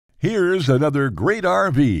Here's another great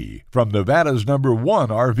RV from Nevada's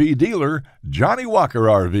 #1 RV dealer, Johnnie Walker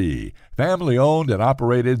RV, family-owned and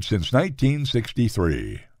operated since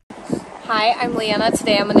 1963. Hi, I'm Leanna.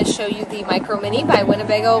 Today I'm going to show you the Micro Mini by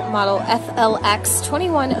Winnebago model FLX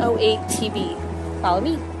 2108TB. Follow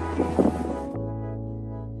me.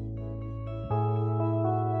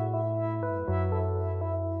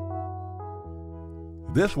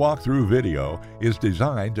 This walkthrough video is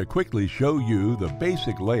designed to quickly show you the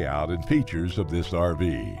basic layout and features of this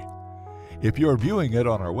RV. If you're viewing it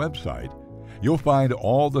on our website, you'll find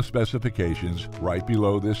all the specifications right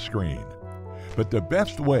below this screen. But the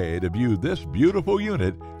best way to view this beautiful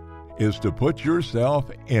unit is to put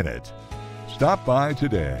yourself in it. Stop by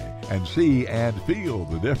today and see and feel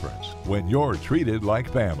the difference when you're treated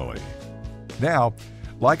like family. Now,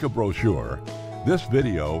 like a brochure, this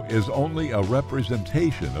video is only a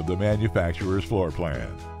representation of the manufacturer's floor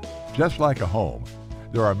plan. Just like a home,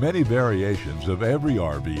 there are many variations of every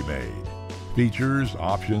RV made. Features,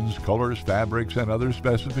 options, colors, fabrics, and other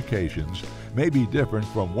specifications may be different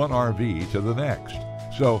from one RV to the next.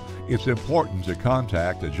 So it's important to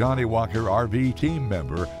contact a Johnnie Walker RV team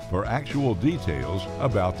member for actual details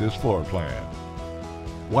about this floor plan.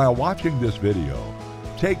 While watching this video,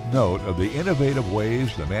 take note of the innovative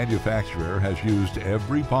ways the manufacturer has used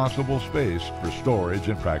every possible space for storage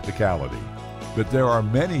and practicality. But there are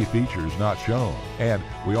many features not shown, and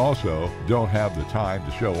we also don't have the time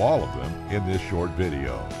to show all of them in this short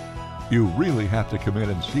video. You really have to come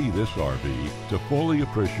in and see this RV to fully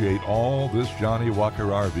appreciate all this Johnnie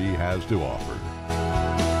Walker RV has to offer.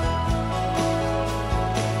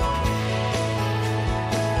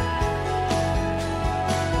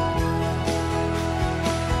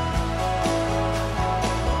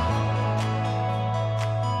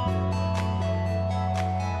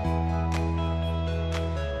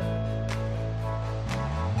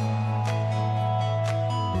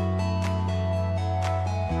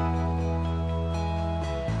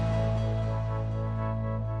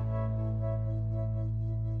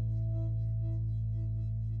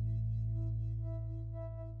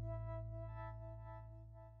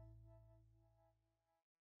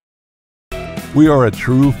 We are a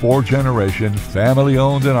true 4-generation,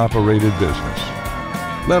 family-owned and operated business.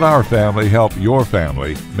 Let our family help your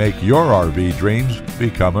family make your RV dreams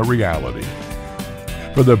become a reality.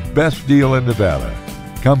 For the best deal in Nevada,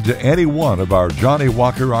 come to any one of our Johnnie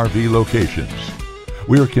Walker RV locations.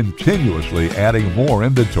 We are continuously adding more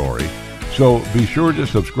inventory, so be sure to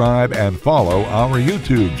subscribe and follow our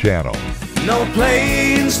YouTube channel. No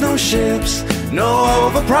planes, no ships, no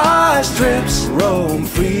overpriced trips. Roam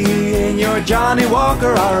free in your Johnnie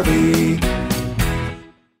Walker RV.